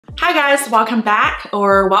Hi guys, welcome back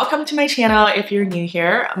or welcome to my channel if you're new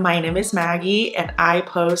here. My name is Maggie and I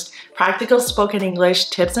post practical spoken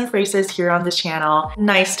English tips and phrases here on this channel.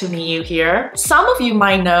 Nice to meet you here. Some of you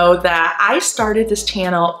might know that I started this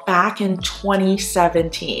channel back in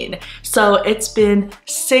 2017. So it's been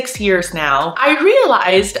 6 years now. I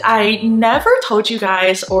realized I never told you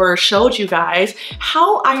guys or showed you guys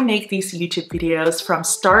how I make these YouTube videos from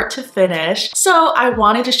start to finish. So I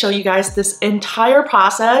wanted to show you guys this entire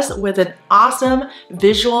process with an awesome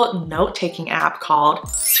visual note-taking app called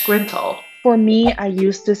Scrintal. For me, I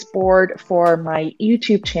use this board for my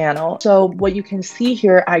YouTube channel. So what you can see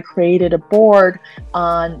here, I created a board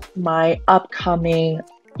on my upcoming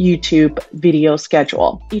YouTube video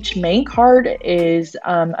schedule. Each main card is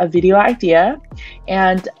a video idea,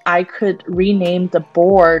 and I could rename the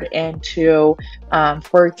board into,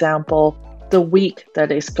 for example, the week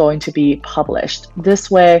that is going to be published.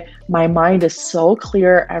 This way, my mind is so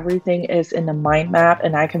clear, everything is in the mind map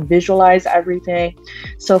and I can visualize everything.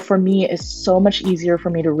 So for me, it's so much easier for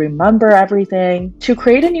me to remember everything. To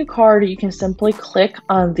create a new card, you can simply click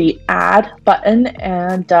on the add button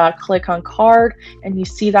and click on card, and you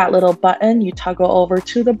see that little button, you toggle over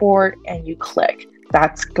to the board and you click.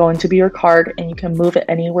 That's going to be your card, and you can move it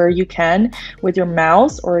anywhere you can with your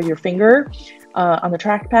mouse or your finger on the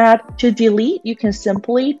trackpad. To delete, you can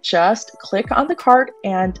simply just click on the card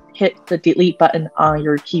and hit the delete button on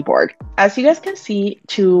your keyboard. As you guys can see,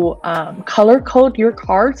 to color code your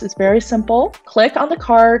cards is very simple. Click on the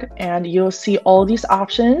card and you'll see all these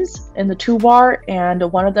options in the toolbar, and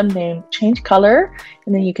one of them named change color,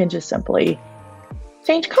 and then you can just simply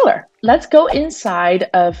change color. Let's go inside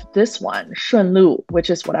of this one, 顺路, which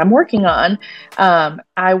is what I'm working on.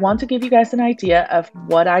 I want to give you guys an idea of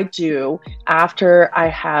what I do after I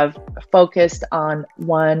have focused on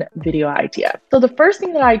one video idea. So the first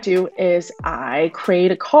thing that I do is I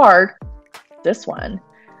create a card, this one,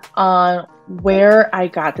 on where I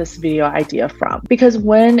got this video idea from. Because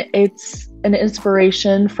when it's an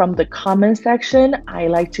inspiration from the comment section, I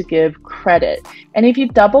like to give credit. And if you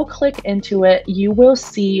double click into it, you will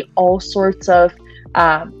see all sorts of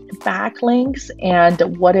backlinks and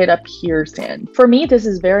what it appears in. For me, this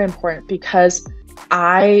is very important because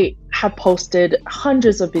I have posted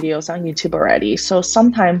hundreds of videos on YouTube already. So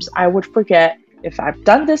sometimes I would forget if I've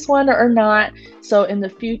done this one or not. So in the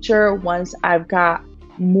future, once I've got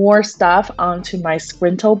more stuff onto my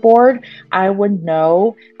Scrintal board, I would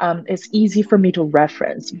know it's easy for me to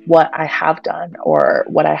reference what I have done or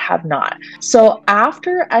what I have not. So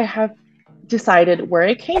after I have decided where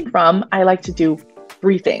it came from, I like to do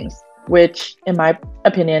 3 things, which in my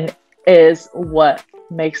opinion is what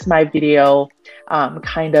makes my video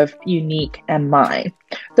kind of unique and mine.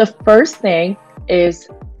 The first thing is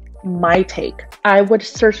my take. I would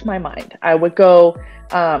search my mind. I would go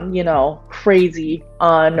crazy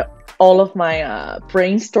on all of my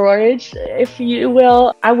brain storage, if you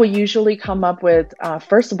will. I would usually come up with,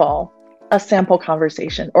 first of all, a sample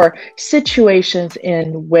conversation or situations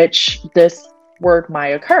in which this word might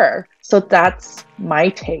occur. So that's my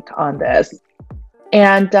take on this.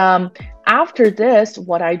 And after this,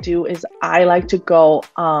 what I do is I like to go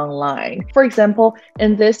online. For example,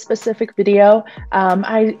 in this specific video,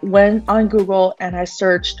 I went on Google and I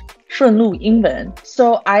searched 顺路英文.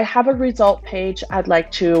 So I have a result page I'd like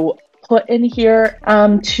to put in here.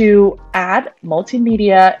 To add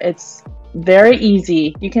multimedia, it's very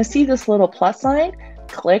easy. You can see this little plus sign.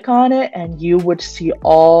 Click on it and you would see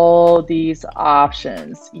all these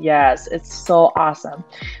options. Yes, it's so awesome.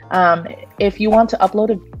 If you want to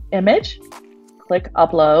upload an image, click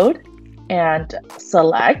upload and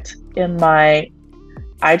select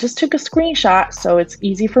I just took a screenshot so it's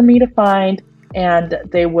easy for me to find, and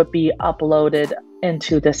they would be uploaded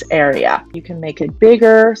into this area. You can make it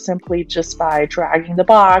bigger simply just by dragging the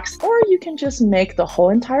box, or you can just make the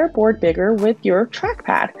whole entire board bigger with your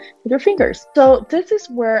trackpad, with your fingers. So this is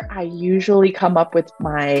where I usually come up with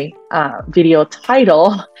my video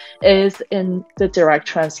title, is in the direct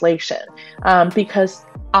translation, because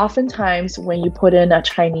oftentimes when you put in a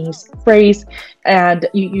Chinese phrase and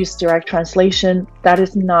you use direct translation, that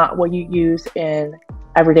is not what you use in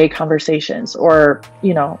everyday conversations or,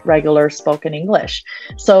 regular spoken English.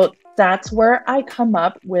 So that's where I come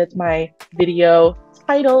up with my video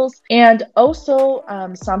titles. And also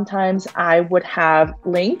sometimes I would have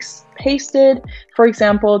links pasted. For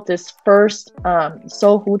example, this first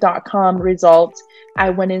sohu.com results, I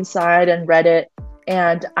went inside and read it,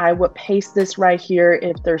 and I would paste this right here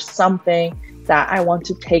if there's something that I want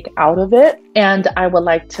to take out of it. And I would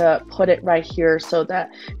like to put it right here so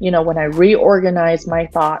that, when I reorganize my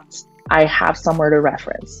thoughts, I have somewhere to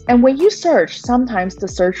reference. And when you search, sometimes the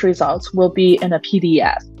search results will be in a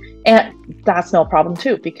PDF. And that's no problem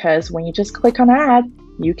too, because when you just click on add,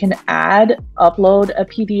 you can upload a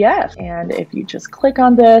PDF. And if you just click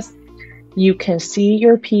on this, you can see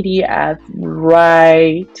your PDF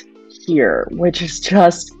right here, which is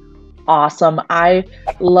just awesome. I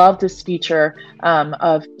love this feature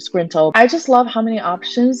of Scrintal. I just love how many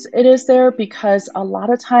options it is there, because a lot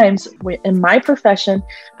of times in my profession,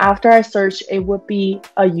 after I search, it would be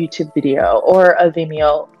a YouTube video or a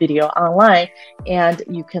Vimeo video online. And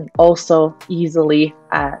you can also easily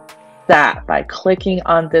add that by clicking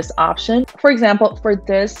on this option. For example, for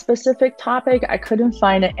this specific topic, I couldn't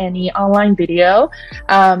find any online video,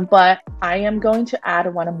 but I am going to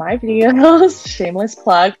add one of my videos, shameless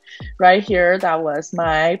plug right here. That was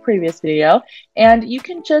my previous video, and you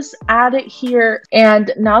can just add it here.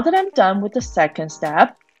 And now that I'm done with the second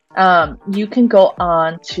step, you can go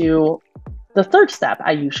on to the third step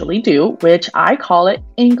I usually do, which I call it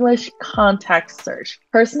English context search.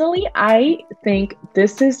 Personally, I think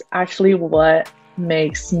this is actually what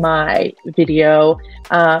makes my video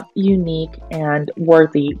unique and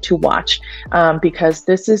worthy to watch, because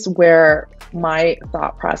this is where my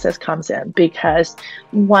thought process comes in. Because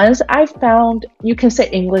once I found, you can say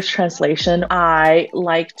English translation, I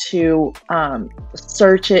like to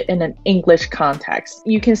search it in an English context.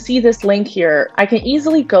 You can see this link here. I can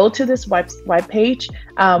easily go to this web page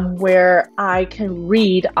where I can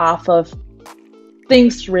read off of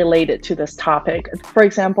things related to this topic. For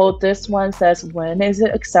example, this one says, when is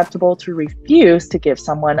it acceptable to refuse to give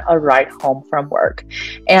someone a ride home from work?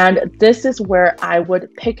 And this is where I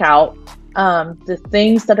would pick out the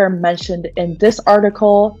things that are mentioned in this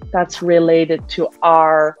article that's related to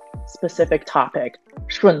our specific topic,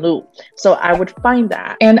 顺路. So I would find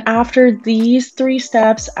that. And after these three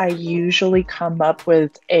steps, I usually come up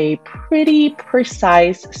with a pretty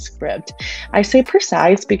precise script. I say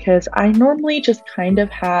precise because I normally just kind of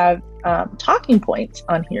have talking points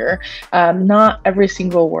on here, not every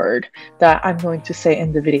single word that I'm going to say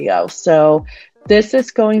in the video. So this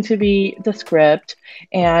is going to be the script.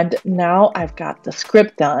 And now I've got the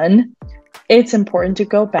script done. It's important to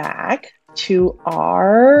go back to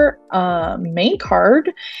our main card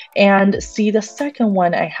and see the second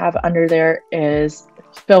one I have under there is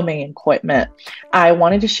filming equipment. I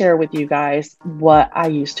wanted to share with you guys what I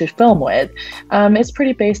used to film with. It's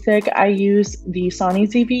pretty basic. I use the Sony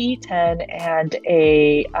ZV-E10 and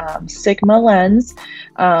a Sigma lens,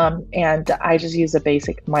 and I just use a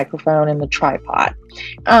basic microphone and the tripod.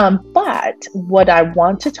 But what I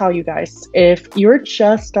want to tell you guys, if you're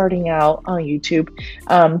just starting out on YouTube,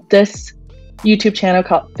 this YouTube channel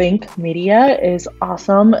called Think Media is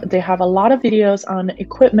awesome. They have a lot of videos on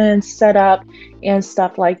equipment, setup, and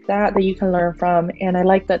stuff like that that you can learn from. And I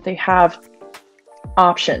like that they have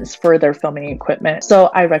options for their filming equipment.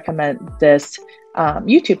 So I recommend this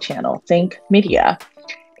YouTube channel, Think Media.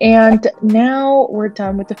 And now we're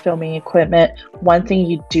done with the filming equipment. One thing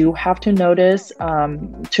you do have to notice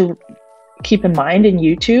to keep in mind in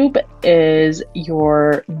YouTube is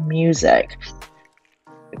your music.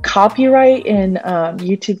 Copyright in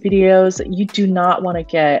YouTube videos, you do not want to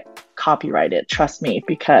get copyrighted, trust me,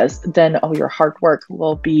 because then all your hard work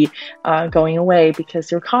will be going away because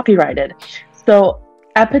you're copyrighted. So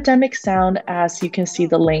Epidemic Sound, as you can see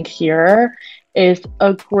the link here, is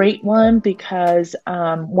a great one because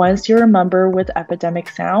once you're a member with Epidemic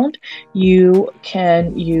Sound, you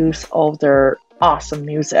can use all their awesome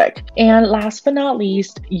music. And last but not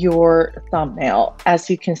least, your thumbnail. As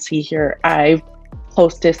you can see here, I've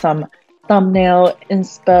posted some thumbnail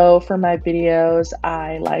inspo for my videos.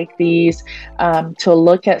 I like these to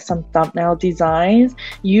look at some thumbnail designs.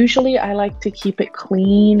 Usually I like to keep it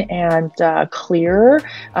clean and clear,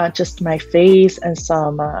 just my face and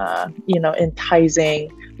some enticing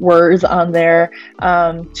words on there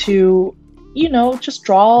to just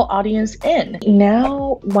draw audience in.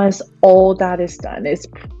 Now once all that is done, it's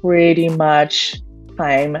pretty much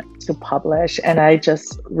time to publish, and I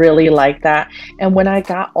just really like that. And when I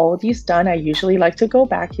got all these done, I usually like to go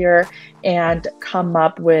back here and come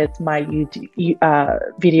up with my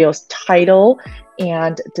video's title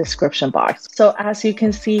and description box. So as you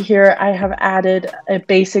can see here, I have added a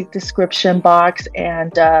basic description box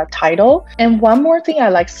and title. And one more thing I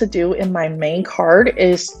like to do in my main card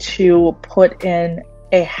is to put in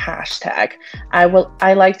a hashtag.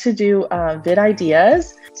 I like to do vid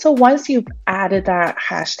ideas. So once you've added that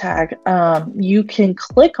hashtag, you can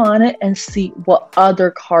click on it and see what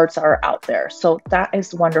other cards are out there. So that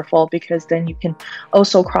is wonderful because then you can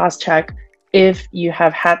also cross-check if you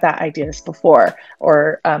have had that ideas before,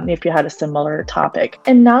 or if you had a similar topic.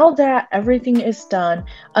 And now that everything is done,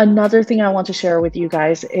 another thing I want to share with you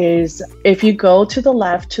guys is if you go to the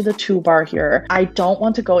left to the toolbar here, I don't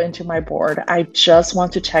want to go into my board. I just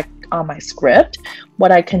want to check on my script.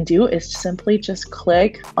 What I can do is simply just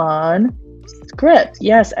click on script.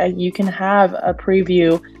 Yes, you can have a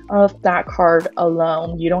preview of that card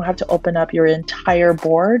alone. You don't have to open up your entire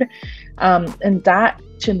board. And that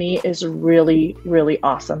to me is really, really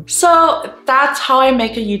awesome. So that's how I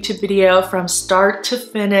make a YouTube video from start to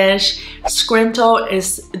finish. Scrintal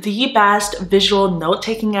is the best visual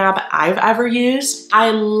note-taking app I've ever used.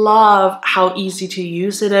 I love how easy to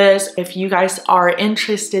use it is. If you guys are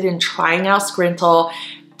interested in trying out Scrintal,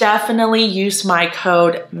 definitely use my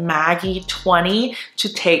code Maggie20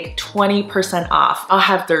 to take 20% off. I'll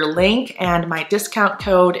have their link and my discount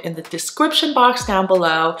code in the description box down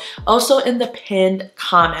below, also in the pinned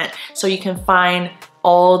comment, so you can find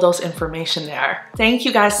all those information there. Thank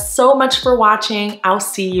you guys so much for watching. I'll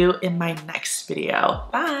see you in my next video.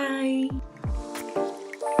 Bye.